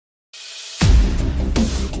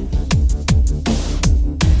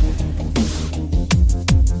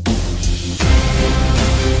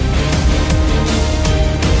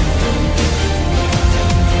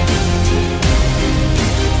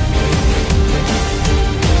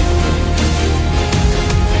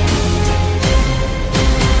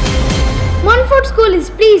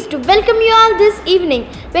welcome you all this evening.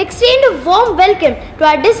 We extend a warm welcome to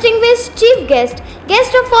our distinguished chief guest,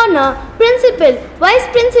 guest of honor, principal, vice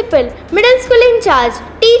principal, middle school in charge,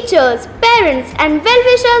 teachers, parents and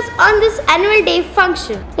well-wishers on this annual day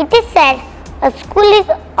function. It is said, a school is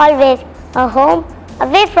always a home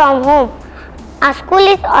away from home. Our school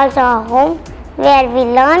is also a home where we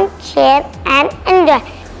learn, share and enjoy.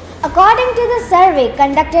 According to the survey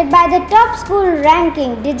conducted by the top school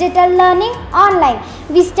ranking Digital Learning Online,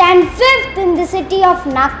 we stand 5th in the city of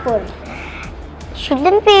Nagpur.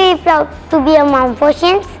 Shouldn't we be proud to be among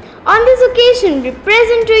Phocians? On this occasion, we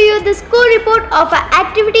present to you the school report of our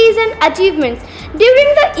activities and achievements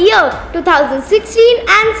during the year 2016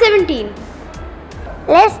 and 17.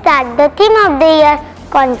 Let's start the theme of the year: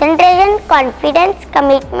 concentration, confidence,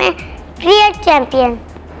 commitment, create champion.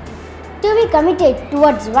 To be committed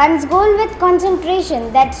towards one's goal with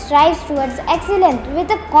concentration that strives towards excellence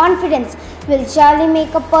with a confidence will surely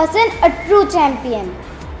make a person a true champion.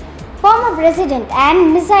 Former President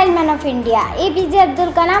and Missile Man of India, APJ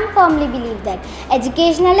Abdul Kalam firmly believed that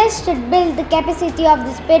educationalists should build the capacity of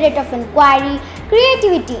the spirit of inquiry,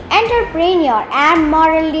 creativity, entrepreneur and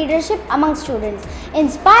moral leadership among students.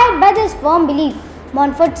 Inspired by this firm belief,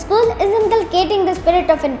 Montfort School is inculcating the spirit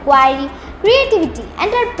of inquiry, creativity,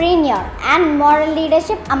 entrepreneur and moral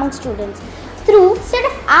leadership among students through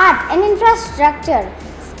state-of-art and infrastructure,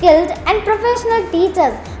 skilled and professional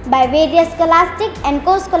teachers by various scholastic and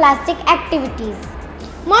co-scholastic activities.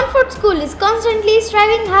 Montfort School is constantly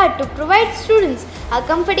striving hard to provide students a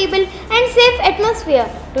comfortable and safe atmosphere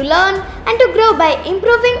to learn and to grow by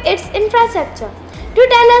improving its infrastructure. To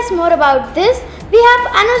tell us more about this, we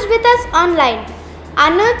have Anuj with us online.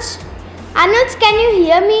 Anuj, can you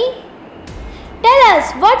hear me? Tell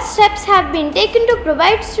us what steps have been taken to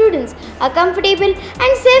provide students a comfortable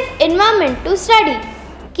and safe environment to study.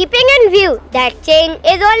 Keeping in view that change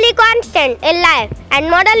is only constant in life and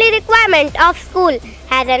modelly requirement of school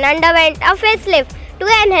has underwent a facelift to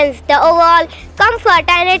enhance the overall comfort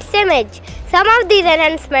and its image. Some of these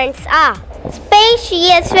enhancements are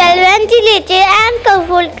spacious, well-ventilated and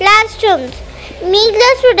comfortable classrooms make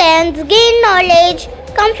the students gain knowledge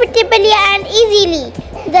comfortably and easily.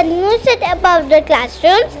 The new setup of the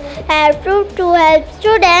classrooms have proved to help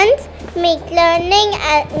students make learning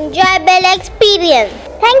an enjoyable experience.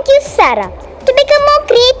 Thank you, Sarah. To become more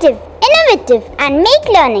creative, innovative and make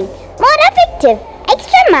learning more effective,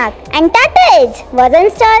 Extra Mark and Tata Edge was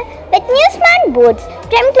installed with new smart boards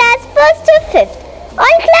from class 1st to 5th.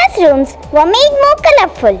 All classrooms were made more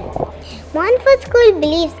colorful. Montfort School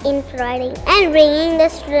believes in providing and bringing the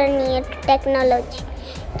student near to technology.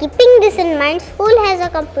 Keeping this in mind, school has a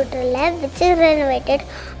computer lab which is renovated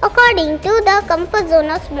according to the comfort zone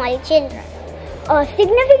of small children. A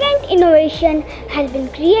significant innovation has been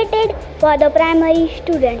created for the primary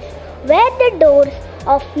students, where the doors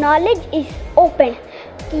of knowledge is opened.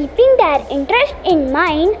 Keeping their interest in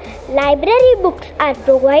mind, library books are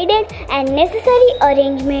provided and necessary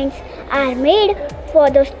arrangements are made for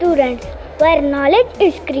the students, where knowledge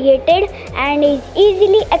is created and is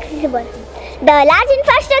easily accessible. The large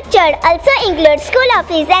infrastructure also includes school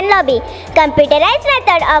office and lobby, computerized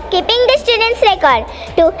method of keeping the students' record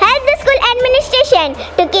to help the school administration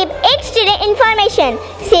to keep its student information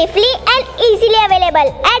safely and easily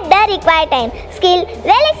available at the required time. Skilled,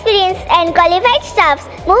 well-experienced and qualified staffs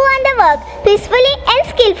move on the work peacefully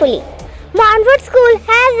and skillfully. Montfort School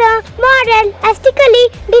has a modern, aesthetically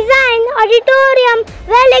designed auditorium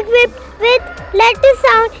well-equipped with latest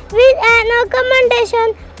sound with an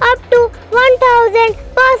accommodation up to 1,000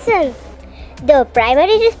 persons. The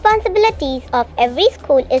primary responsibilities of every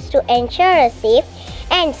school is to ensure a safe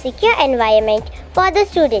and secure environment for the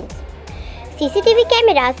students. CCTV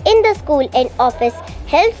cameras in the school and office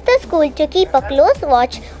helps the school to keep a close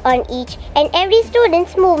watch on each and every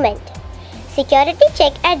student's movement. Security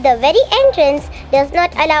check at the very entrance does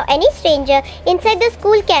not allow any stranger inside the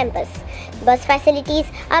school campus. Bus facilities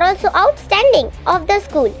are also outstanding of the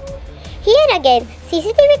school. Here again,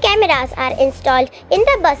 CCTV cameras are installed in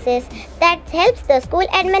the buses that helps the school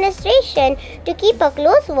administration to keep a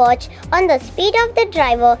close watch on the speed of the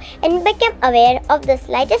driver and become aware of the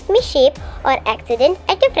slightest mishap or accident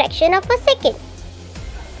at a fraction of a second.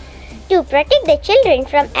 To protect the children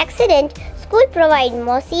from accident, school provide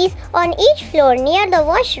mosses on each floor near the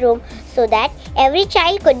washroom so that every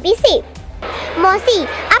child could be safe. मौसी,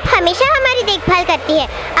 आप हमेशा हमारी देखभाल करती हैं।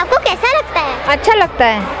 आपको कैसा लगता है? अच्छा लगता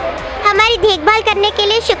है। हमारी देखभाल करने के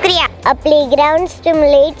लिए शुक्रिया। A playground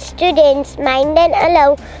stimulates students' mind and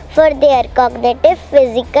allows for their cognitive,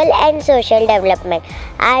 physical and social development.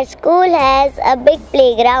 Our school has a big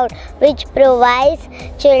playground which provides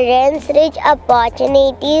children rich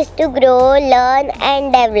opportunities to grow, learn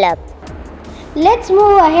and develop. Let's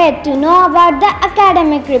move ahead to know about the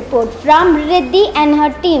academic report from Riddhi and her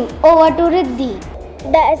team. Over to Riddhi.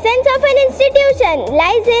 The essence of an institution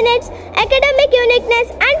lies in its academic uniqueness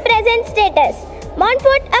and present status.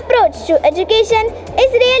 Montfort's approach to education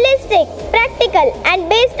is realistic, practical and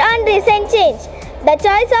based on recent change. The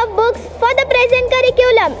choice of books for the present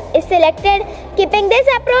curriculum is selected keeping this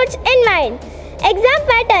approach in mind. Exam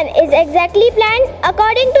pattern is exactly planned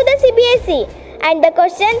according to the CBSE and the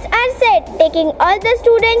questions are set taking all the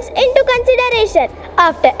students into consideration.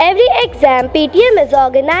 After every exam, PTM is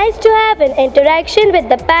organized to have an interaction with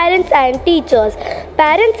the parents and teachers.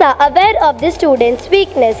 Parents are aware of the students'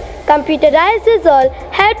 weakness. Computerized resolve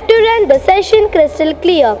help to run the session crystal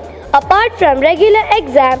clear. Apart from regular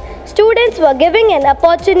exam, students were given an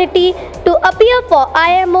opportunity to appear for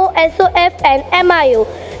IMO, SOF and MIO.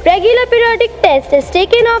 Regular periodic test is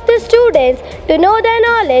taken of the students to know their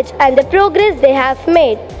knowledge and the progress they have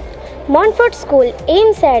made. Montfort School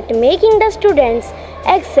aims at making the students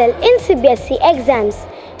excel in CBSE exams.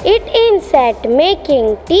 It aims at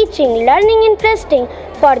making teaching learning interesting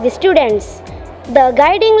for the students. The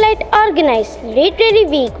Guiding Light organized Literary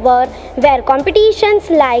Week where competitions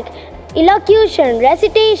like elocution,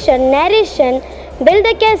 recitation, narration, build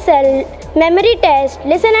the castle, memory test,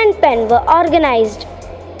 listen and pen were organized.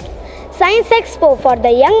 Science Expo for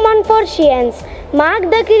the young Montfortians mark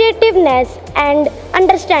the creativeness and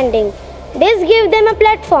understanding. This gives them a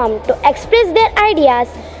platform to express their ideas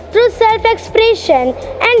through self-expression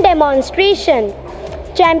and demonstration.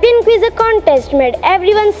 Champion Quiz contest made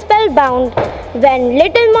everyone spellbound when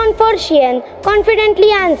little Montfortian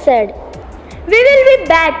confidently answered. We will be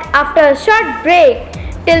back after a short break.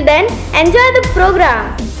 Till then, enjoy the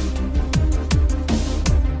program.